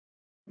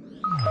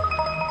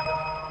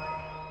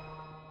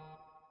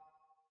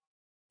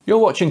You're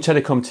watching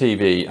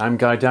TelecomTV. I'm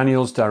Guy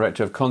Daniels,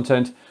 Director of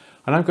Content,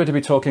 and I'm going to be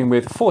talking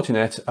with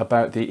Fortinet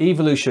about the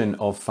evolution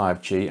of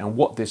 5G and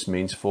what this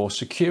means for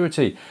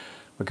security.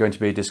 We're going to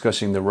be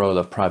discussing the role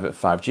of private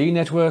 5G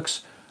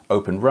networks,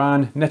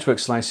 OpenRAN, network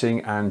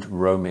slicing and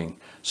roaming.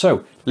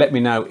 So let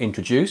me now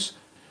introduce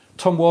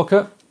Tom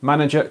Walker,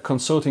 Manager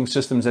Consulting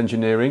Systems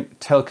Engineering,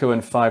 Telco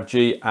and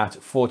 5G at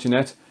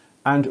Fortinet,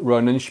 and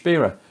Ronen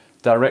Shpirer,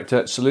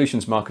 Director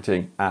Solutions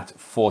Marketing at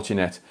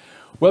Fortinet.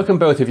 Welcome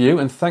both of you,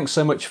 and thanks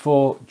so much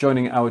for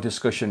joining our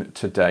discussion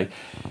today.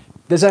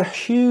 There's a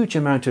huge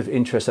amount of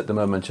interest at the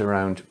moment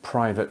around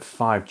private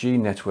 5G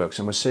networks,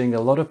 and we're seeing a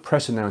lot of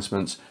press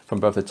announcements from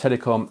both the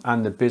telecom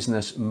and the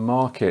business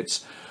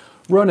markets.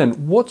 Ronen,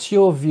 what's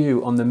your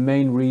view on the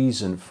main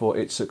reason for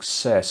its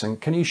success, and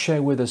can you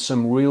share with us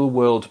some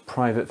real-world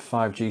private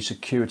 5G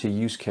security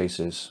use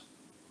cases?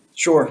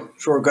 Sure,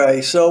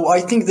 Guy. So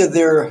I think that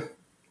there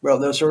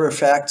are several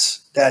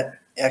facts that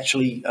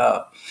actually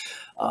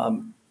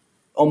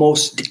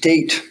almost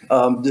dictate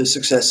the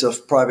success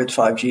of private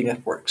 5G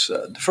networks.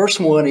 The first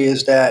one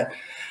is that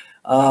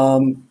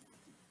private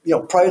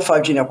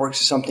 5G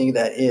networks is something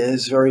that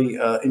is very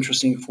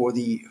interesting for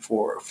the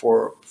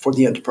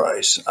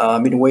enterprise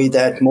in a way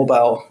that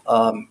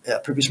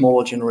previous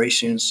mobile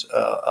generations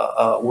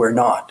were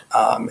not,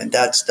 and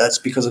that's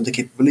because of the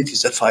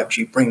capabilities that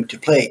 5G bring to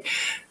play.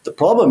 The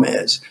problem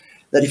is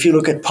that if you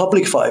look at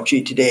public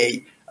 5G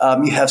today,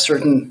 you have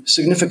certain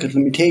significant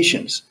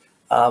limitations.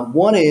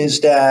 One is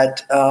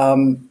that,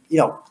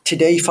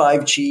 today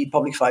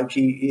public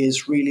 5G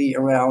is really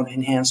around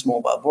enhanced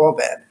mobile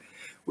broadband,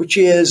 which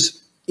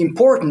is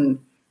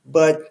important.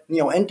 But,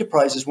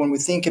 enterprises, when we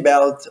think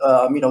about,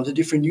 the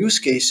different use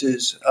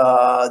cases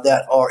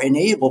that are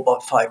enabled by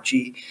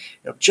 5G,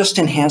 just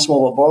enhanced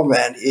mobile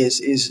broadband is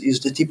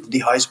the tip of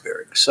the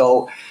iceberg.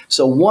 So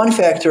one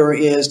factor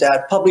is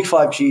that public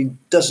 5G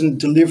doesn't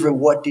deliver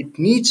what it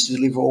needs to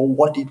deliver or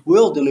what it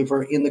will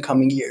deliver in the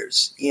coming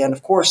years. And,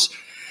 of course,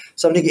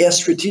 something as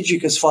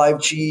strategic as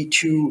 5G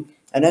to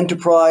an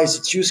enterprise,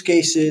 its use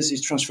cases,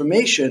 its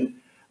transformation,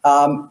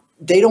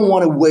 they don't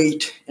want to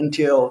wait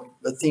until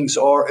the things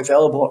are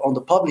available on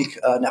the public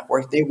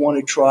network. They want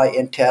to try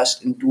and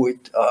test and do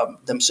it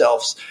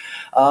themselves.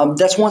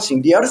 That's one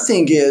thing. The other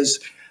thing is,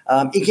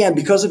 again,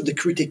 because of the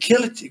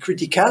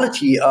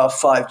criticality of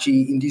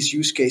 5G in these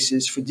use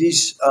cases for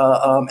these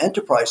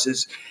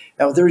enterprises,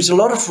 there is a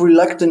lot of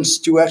reluctance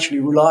to actually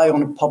rely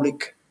on a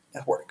public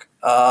network.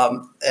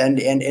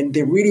 And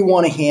they really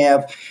want to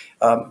have,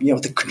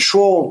 the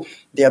control,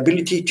 the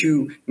ability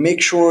to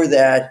make sure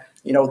that,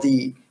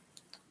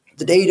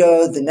 the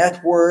data, the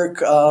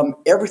network,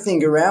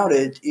 everything around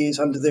it is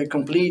under their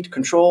complete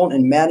control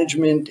and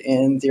management,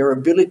 and their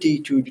ability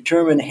to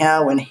determine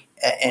how and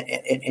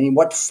in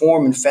what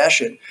form and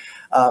fashion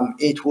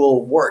it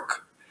will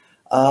work.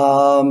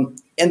 And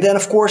then,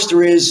 of course,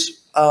 there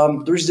is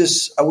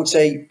this, I would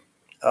say,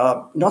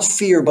 not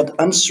fear, but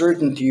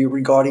uncertainty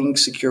regarding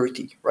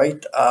security,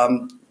 right?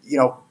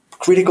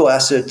 Critical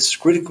assets,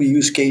 critical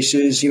use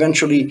cases,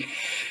 eventually,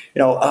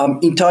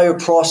 entire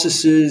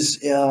processes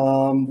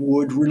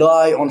would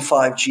rely on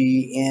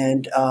 5G.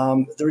 And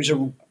there is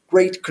a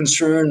great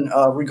concern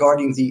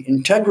regarding the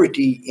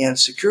integrity and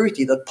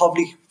security that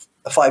public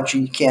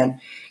 5G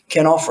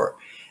can offer.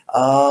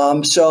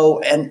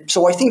 So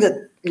I think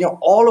that,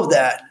 all of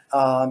that,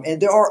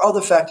 and there are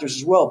other factors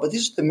as well, but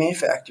these are the main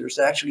factors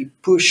that actually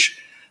push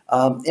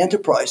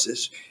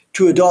enterprises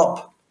to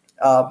adopt,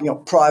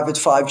 private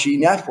 5G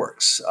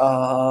networks.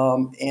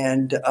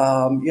 And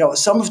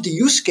some of the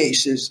use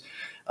cases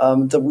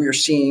that we are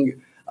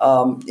seeing,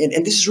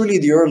 and this is really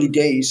the early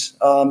days,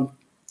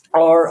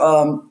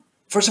 are,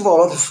 first of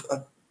all, a lot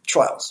of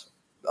trials.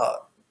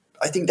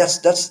 I think that's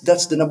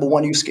the number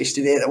one use case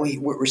today that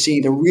we're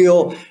seeing. The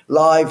real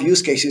live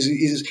use cases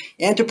is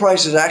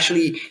enterprises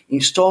actually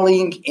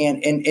installing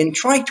and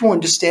trying to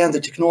understand the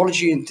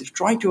technology and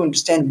trying to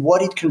understand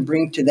what it can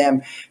bring to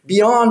them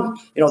beyond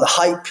the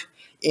hype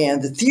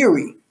and the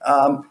theory.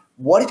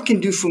 What it can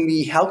do for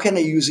me, how can I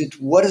use it,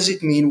 what does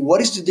it mean,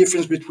 what is the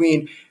difference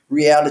between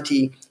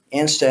reality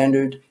and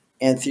standard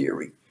and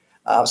theory.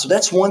 So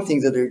that's one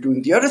thing that they're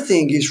doing. The other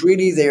thing is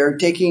really they're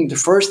taking the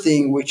first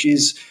thing, which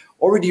is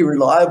already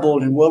reliable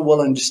and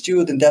well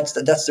understood, and that's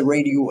the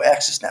radio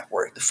access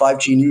network, the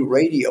 5G new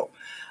radio.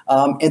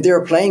 And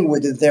they're playing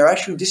with it.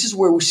 This is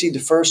where we see the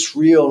first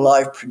real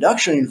live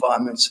production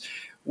environments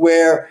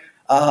where,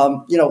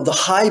 the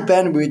high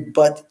bandwidth,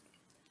 but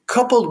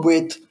coupled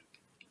with,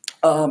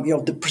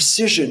 the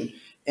precision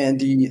and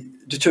the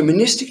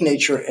deterministic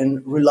nature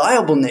and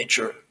reliable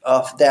nature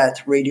of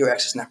that radio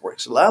access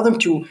networks allow them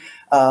to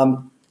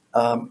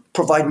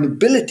provide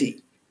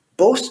mobility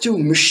both to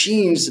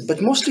machines,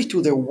 but mostly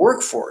to their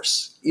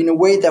workforce in a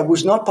way that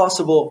is not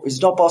possible with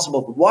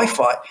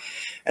Wi-Fi,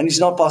 and was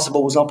not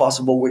possible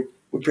with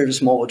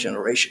previous mobile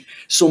generation.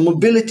 So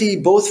mobility,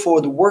 both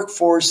for the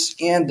workforce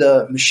and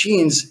the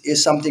machines,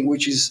 is something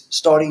which is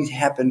starting to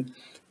happen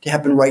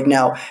right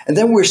now. And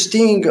then we're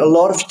seeing a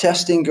lot of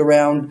testing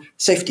around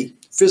safety,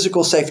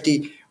 physical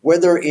safety,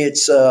 whether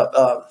it's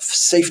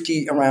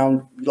safety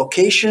around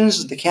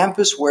locations, the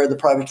campus where the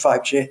private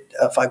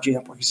 5G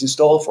network is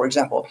installed, for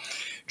example,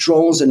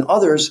 drones and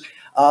others,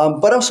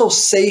 but also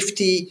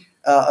safety,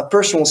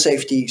 personal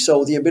safety.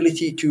 So the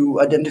ability to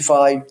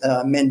identify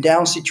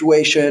man-down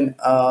situation,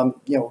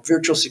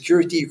 virtual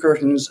security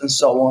curtains, and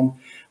so on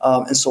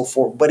and so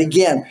forth. But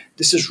again,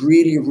 this is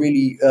really,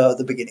 really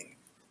the beginning.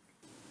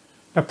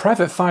 Now,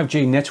 private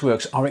 5G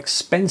networks are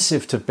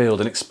expensive to build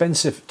and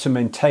expensive to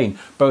maintain,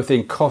 both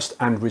in cost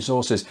and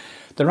resources.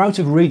 They're out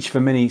of reach for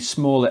many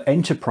smaller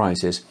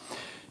enterprises.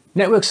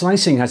 Network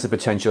slicing has the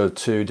potential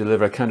to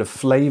deliver a kind of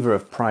flavour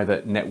of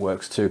private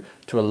networks to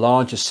a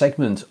larger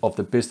segment of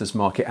the business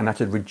market and at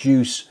a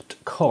reduced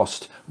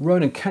cost.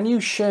 Ronen, can you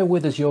share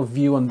with us your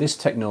view on this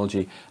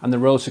technology and the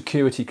role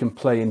security can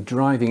play in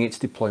driving its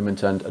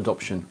deployment and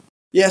adoption?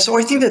 Yeah, so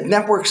I think that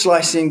network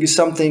slicing is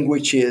something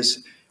which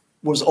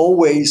was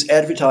always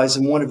advertised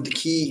as one of the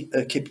key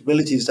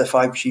capabilities that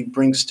 5G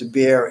brings to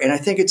bear. And I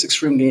think it's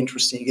extremely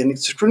interesting. And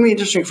it's extremely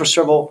interesting for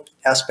several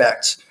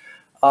aspects.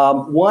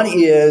 One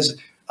is,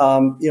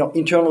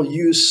 internal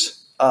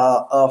use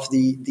of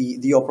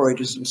the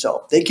operators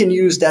themselves. They can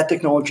use that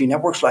technology,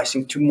 network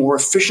slicing, to more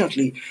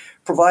efficiently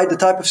provide the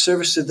type of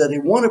services that they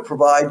want to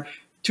provide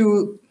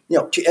to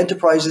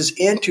enterprises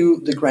and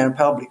to the grand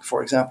public.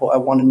 For example, I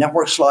want a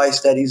network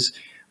slice that is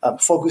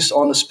focused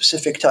on a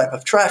specific type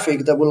of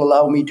traffic that will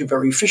allow me to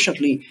very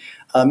efficiently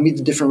meet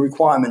the different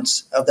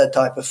requirements of that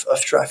type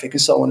of traffic,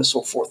 and so on and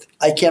so forth.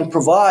 I can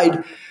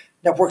provide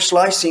network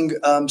slicing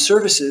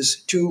services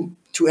to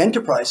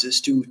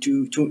enterprises,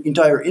 to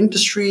entire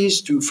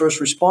industries, to first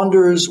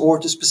responders, or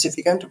to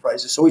specific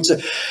enterprises. So it's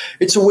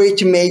a way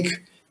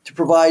to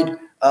provide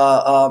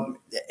and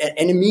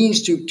a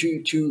means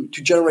to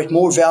generate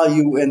more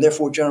value and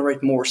therefore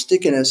generate more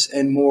stickiness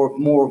and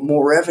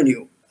more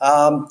revenue.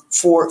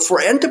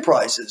 For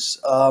enterprises,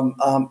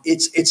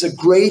 it's a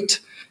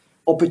great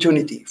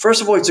opportunity.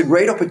 First of all, it's a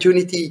great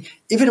opportunity,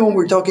 even when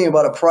we're talking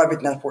about a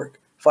private network,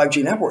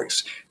 5G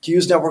networks, to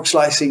use network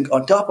slicing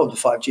on top of the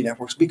 5G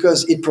networks,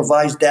 because it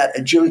provides that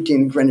agility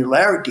and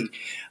granularity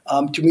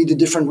to meet the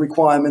different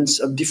requirements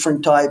of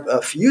different type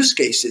of use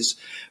cases.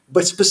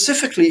 But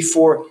specifically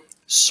for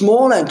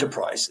small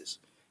enterprises,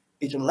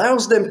 it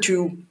allows them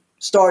to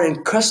start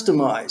and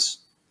customize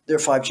their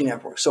 5G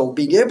network. So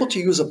being able to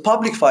use a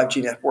public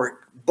 5G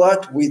network,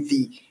 but with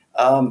the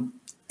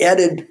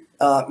added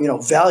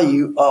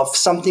value of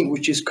something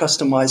which is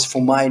customized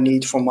for my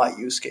need, for my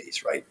use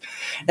case, right?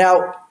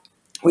 Now,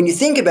 when you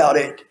think about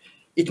it,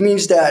 it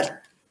means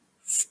that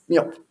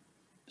network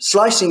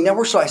slicing in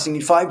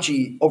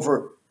 5G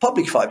over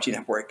public 5G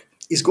network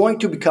is going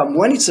to become,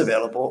 when it's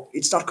available,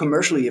 it's not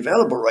commercially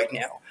available right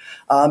now,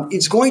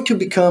 it's going to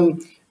become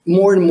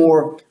more and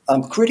more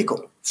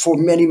critical for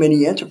many,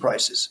 many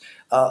enterprises.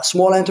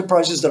 Small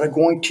enterprises that are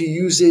going to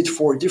use it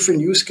for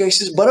different use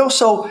cases, but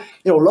also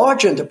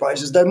large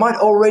enterprises that might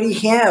already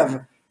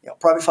have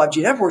private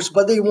 5G networks,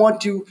 but they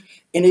want to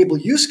enable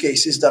use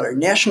cases that are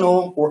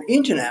national or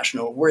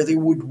international, where they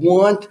would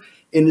want,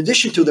 in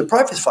addition to the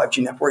private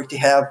 5G network, to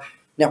have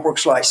network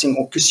slicing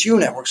or consume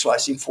network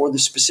slicing for the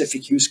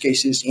specific use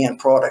cases and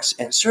products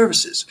and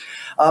services.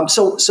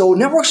 So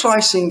network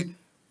slicing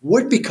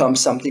would become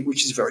something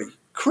which is very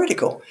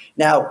critical.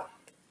 Now,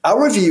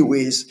 our view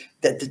is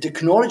that the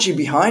technology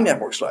behind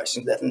network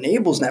slicing that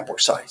enables network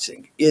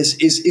slicing is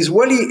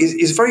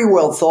very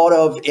well thought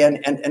of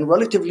and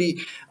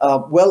relatively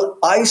well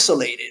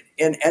isolated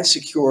and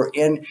secure.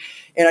 And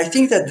I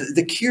think that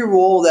the key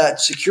role that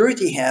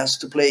security has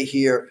to play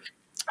here,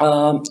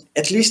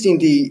 at least in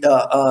the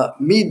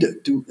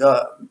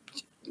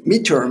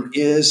midterm,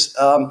 is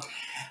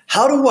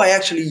how do I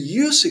actually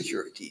use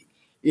security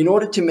in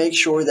order to make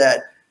sure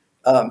that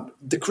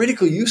the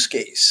critical use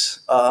case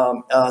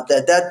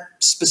that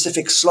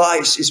specific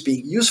slice is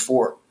being used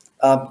for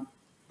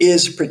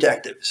is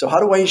protective. So how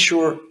do I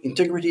ensure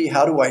integrity?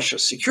 How do I ensure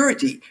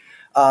security?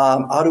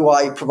 How do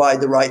I provide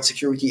the right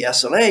security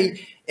SLA?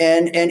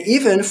 And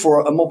even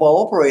for a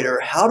mobile operator,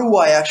 how do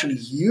I actually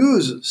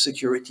use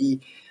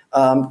security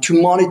to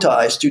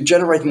monetize, to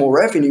generate more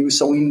revenue?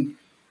 So in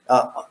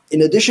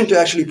addition to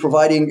actually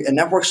providing a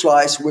network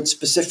slice with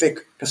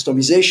specific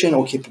customization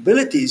or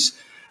capabilities,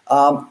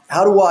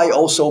 how do I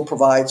also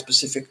provide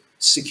specific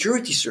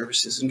security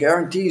services and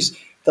guarantees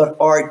that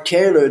are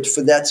tailored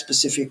for that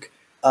specific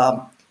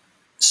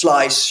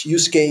slice,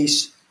 use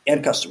case,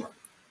 and customer?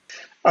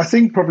 I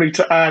think probably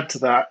to add to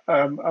that,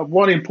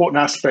 one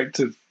important aspect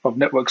of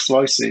network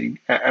slicing,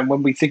 and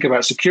when we think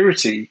about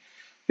security,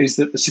 is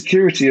that the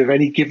security of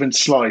any given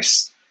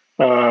slice,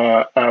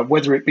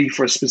 whether it be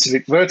for a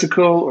specific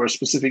vertical or a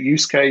specific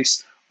use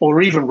case,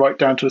 or even right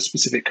down to a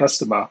specific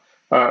customer,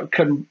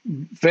 can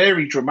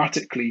vary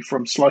dramatically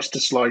from slice to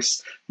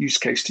slice, use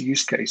case to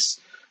use case.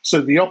 So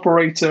the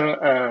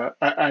operator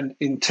and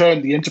in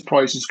turn the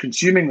enterprise who's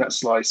consuming that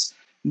slice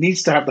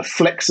needs to have the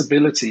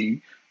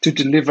flexibility to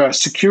deliver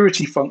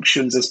security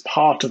functions as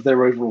part of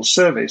their overall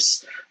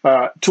service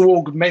to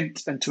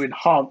augment and to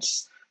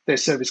enhance their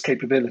service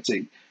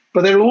capability.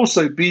 But there will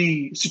also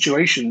be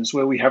situations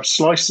where we have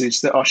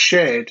slices that are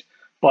shared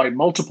by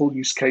multiple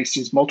use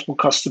cases, multiple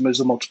customers,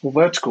 or multiple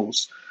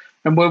verticals.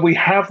 And where we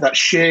have that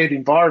shared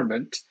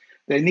environment,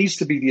 there needs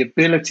to be the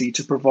ability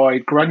to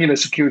provide granular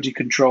security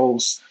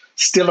controls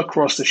still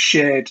across a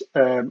shared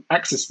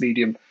access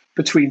medium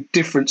between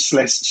different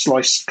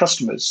slice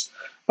customers.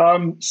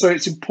 So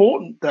it's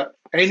important that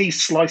any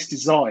slice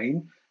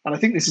design, and I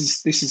think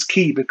this is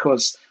key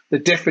because the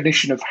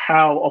definition of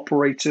how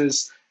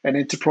operators and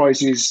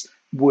enterprises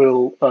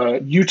will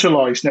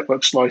utilize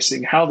network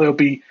slicing, how they'll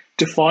be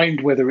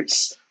defined, whether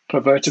it's per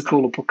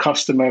vertical or per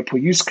customer, per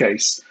use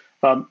case,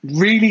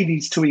 really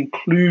needs to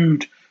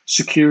include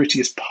security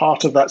as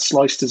part of that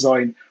slice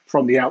design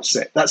from the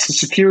outset. That's the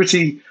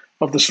security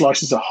of the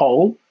slice as a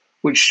whole,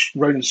 which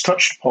Ronen's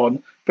touched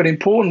upon, but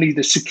importantly,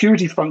 the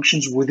security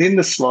functions within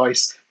the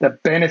slice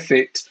that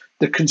benefit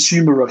the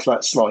consumer of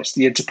that slice,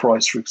 the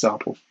enterprise, for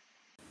example.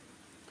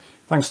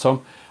 Thanks,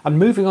 Tom. And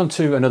moving on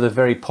to another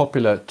very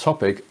popular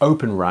topic,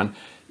 OpenRAN.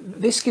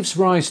 This gives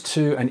rise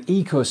to an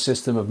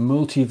ecosystem of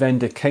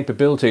multi-vendor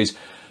capabilities.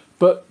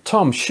 But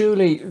Tom,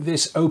 surely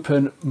this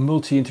open,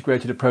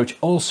 multi-integrated approach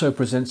also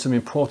presents some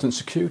important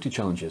security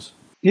challenges.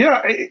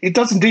 Yeah, it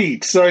does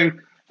indeed. So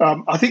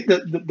I think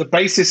that the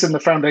basis and the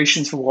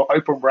foundations for what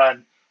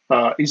OpenRAN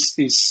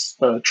is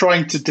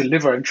trying to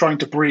deliver and trying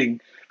to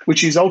bring,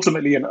 which is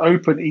ultimately an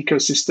open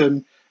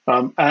ecosystem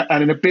and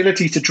an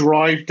ability to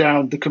drive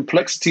down the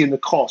complexity and the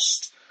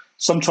cost,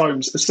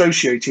 sometimes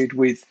associated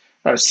with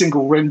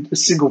single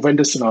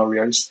vendor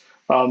scenarios,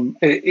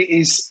 it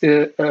is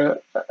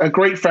a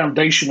great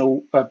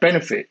foundational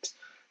benefit.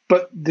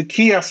 But the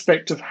key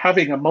aspect of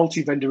having a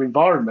multi-vendor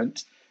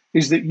environment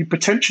is that you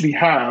potentially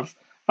have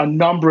a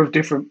number of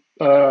different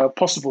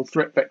possible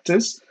threat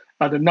vectors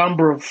and a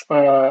number of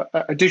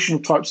additional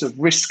types of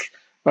risk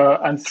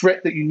and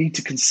threat that you need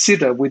to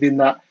consider within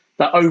that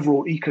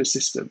overall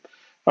ecosystem.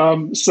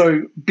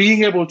 So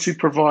being able to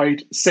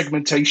provide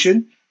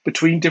segmentation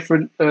between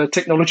different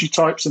technology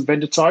types and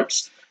vendor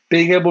types,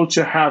 being able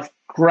to have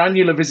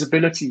granular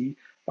visibility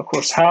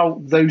across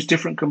how those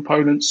different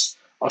components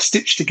are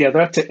stitched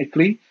together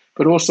technically,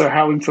 but also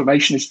how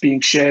information is being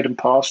shared and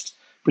passed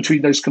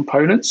between those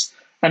components.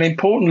 And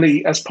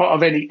importantly, as part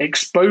of any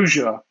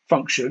exposure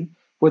function,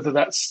 whether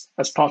that's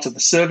as part of the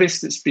service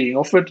that's being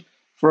offered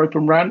for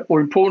OpenRAN, or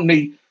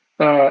importantly,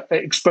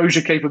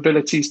 exposure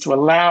capabilities to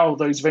allow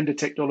those vendor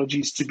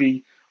technologies to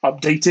be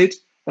updated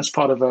as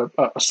part of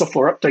a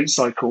software update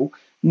cycle,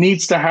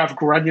 needs to have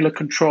granular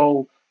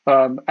control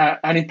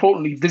and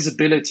importantly,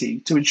 visibility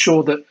to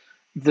ensure that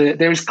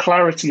there is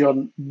clarity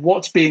on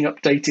what's being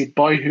updated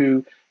by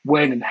who,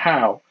 when, and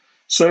how.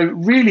 So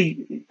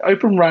really,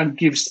 OpenRAN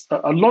gives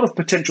a lot of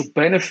potential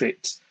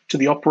benefit to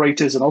the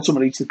operators and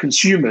ultimately to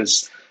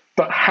consumers,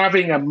 but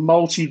having a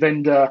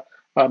multi-vendor,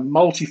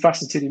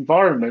 multifaceted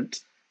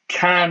environment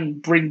can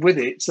bring with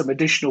it some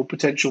additional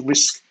potential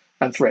risk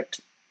and threat.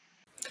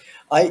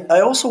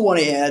 I also want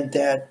to add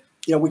that,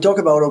 we talk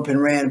about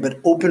OpenRAN, but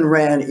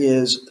OpenRAN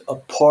is a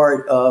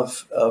part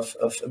of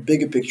a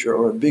bigger picture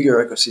or a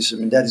bigger ecosystem,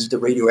 and that is the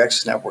radio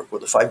access network or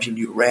the 5G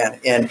new RAN.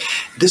 And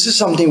this is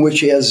something which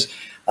has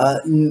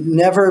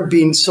never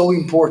been so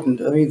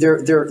important. I mean,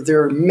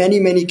 there are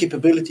many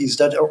capabilities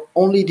that are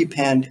only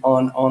depend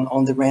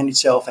on the RAN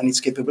itself and its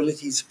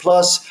capabilities,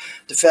 plus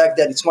the fact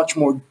that it's much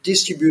more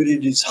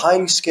distributed, it's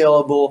highly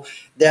scalable,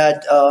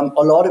 that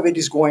a lot of it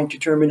is going to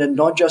terminate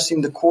not just in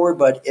the core,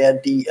 but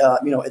at the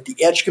at the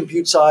edge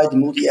compute side, the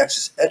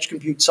multi-access edge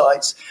compute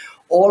sites,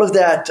 all of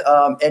that,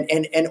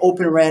 and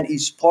OpenRAN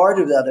is part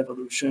of that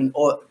evolution,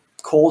 or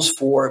calls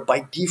for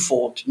by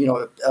default,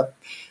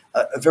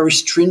 a very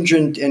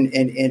stringent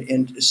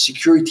and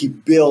security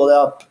build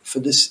up for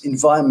this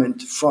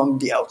environment from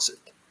the outset.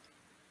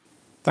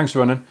 Thanks,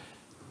 Ronen.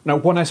 Now,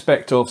 one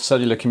aspect of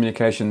cellular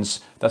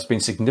communications that's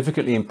been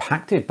significantly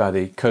impacted by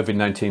the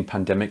COVID-19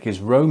 pandemic is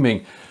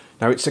roaming.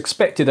 Now, it's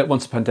expected that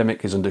once the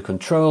pandemic is under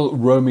control,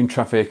 roaming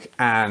traffic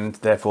and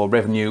therefore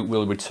revenue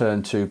will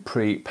return to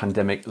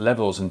pre-pandemic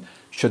levels and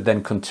should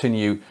then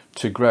continue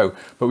to grow.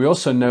 But we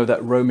also know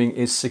that roaming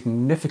is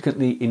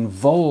significantly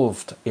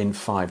involved in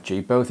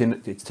 5G, both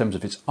in terms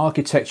of its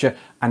architecture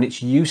and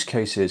its use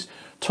cases.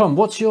 Tom,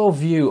 what's your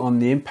view on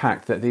the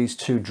impact that these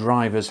two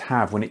drivers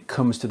have when it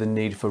comes to the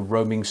need for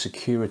roaming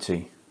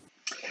security?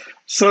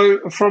 So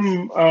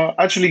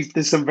actually,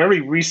 there's some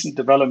very recent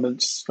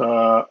developments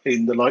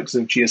in the likes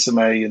of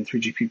GSMA and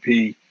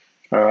 3GPP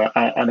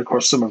and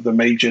across some of the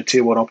major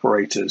tier one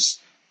operators,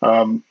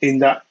 in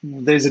that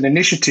there's an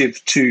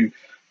initiative to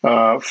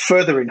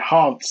further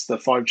enhance the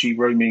 5G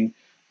roaming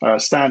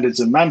standards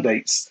and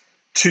mandates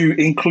to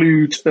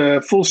include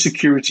full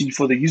security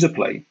for the user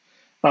plane.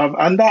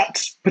 And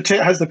that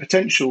has the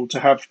potential to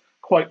have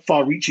quite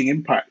far-reaching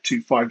impact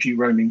to 5G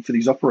roaming for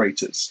these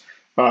operators.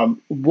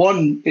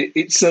 One,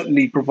 it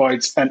certainly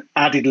provides an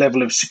added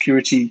level of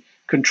security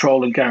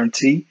control and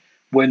guarantee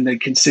when they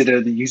consider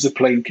the user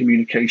plane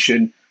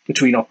communication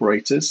between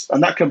operators.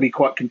 And that can be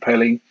quite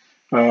compelling,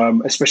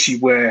 especially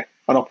where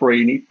an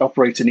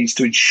operator needs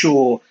to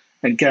ensure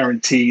and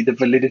guarantee the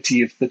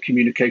validity of the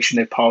communication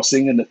they're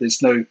passing, and that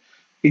there's no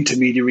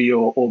intermediary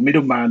or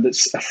middleman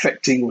that's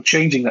affecting or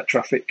changing that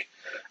traffic.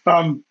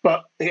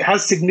 But it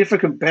has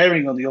significant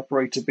bearing on the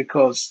operator,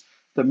 because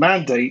the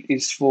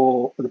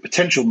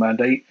potential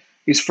mandate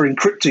is for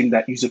encrypting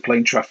that user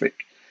plane traffic.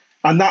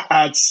 And that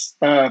adds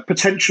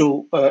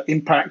potential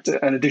impact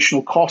and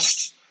additional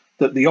costs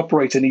that the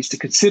operator needs to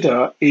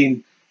consider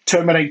in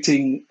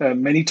terminating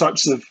many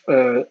types of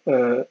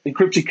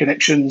encrypted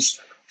connections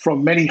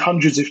from many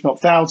hundreds, if not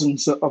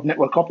thousands, of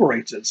network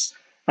operators.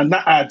 And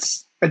that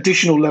adds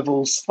additional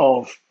levels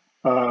of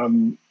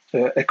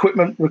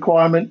equipment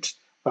requirement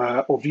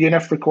or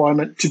VNF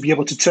requirement to be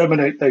able to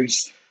terminate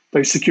those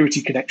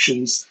security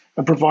connections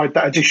and provide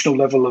that additional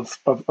level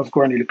of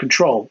granular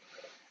control.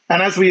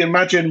 And as we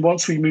imagine,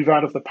 once we move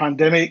out of the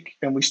pandemic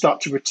and we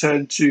start to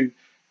return to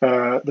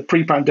the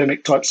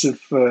pre-pandemic types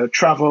of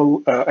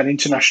travel and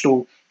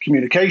international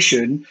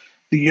communication,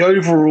 the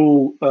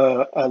overall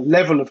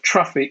level of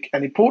traffic,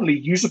 and importantly,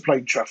 user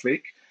plane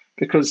traffic,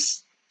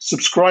 because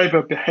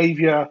subscriber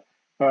behavior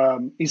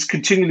is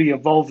continually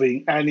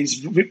evolving and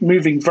is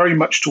moving very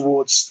much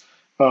towards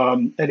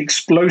an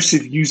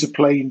explosive user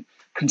plane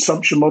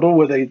consumption model,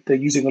 where they're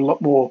using a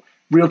lot more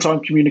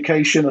real-time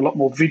communication, a lot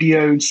more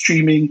video and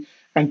streaming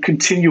and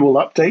continual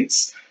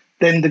updates.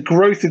 Then the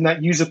growth in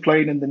that user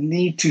plane and the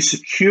need to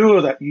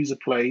secure that user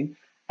plane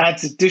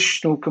adds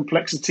additional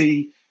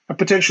complexity and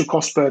potential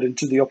cost burden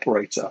to the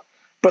operator.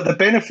 But the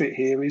benefit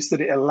here is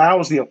that it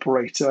allows the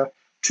operator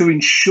to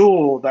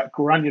ensure that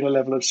granular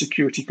level of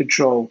security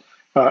control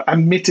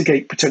and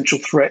mitigate potential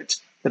threat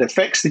that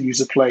affects the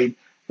user plane,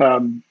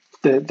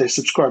 the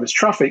subscriber's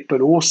traffic, but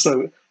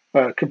also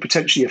can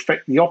potentially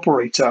affect the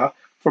operator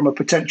from a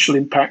potential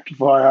impact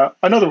via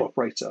another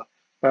operator,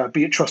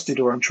 be it trusted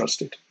or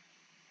untrusted.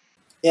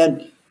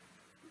 And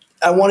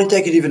I want to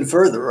take it even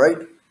further, right?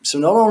 So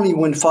not only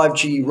when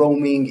 5G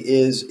roaming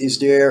is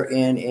there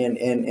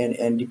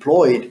and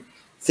deployed,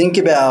 think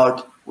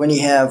about when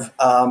you have,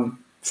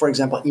 for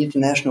example,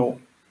 international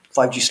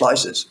 5G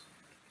slices.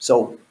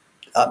 So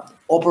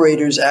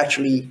operators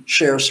actually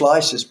share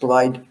slices,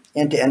 provide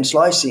end-to-end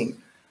slicing,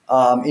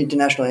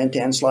 international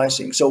end-to-end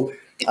slicing. So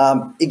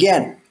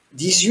again,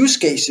 these use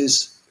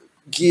cases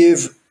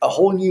give a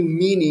whole new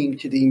meaning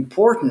to the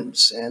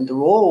importance and the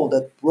role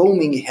that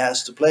roaming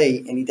has to play.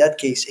 And in that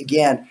case,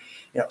 again,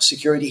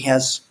 security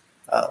has,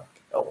 a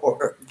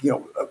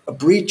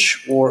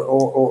breach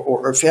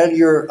or a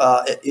failure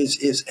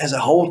has a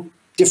whole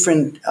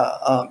different,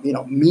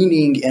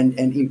 meaning and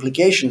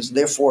implications.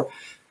 Therefore,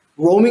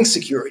 roaming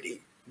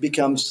security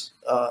becomes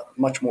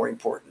much more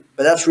important.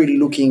 But that's really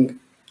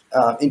looking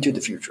into the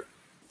future.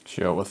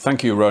 Sure. Well,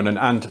 thank you,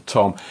 Ronen and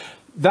Tom.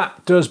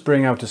 That does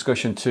bring our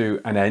discussion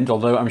to an end,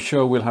 although I'm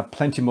sure we'll have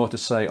plenty more to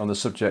say on the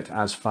subject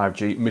as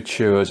 5G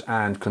matures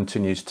and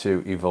continues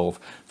to evolve.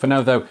 For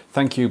now, though,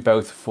 thank you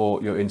both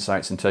for your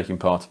insights and taking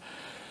part.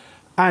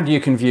 And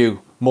you can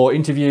view more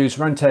interviews,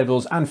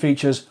 roundtables and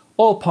features,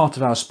 all part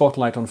of our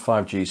Spotlight on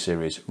 5G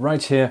series,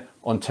 right here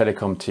on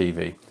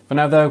TelecomTV. For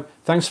now, though,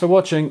 thanks for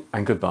watching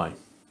and goodbye.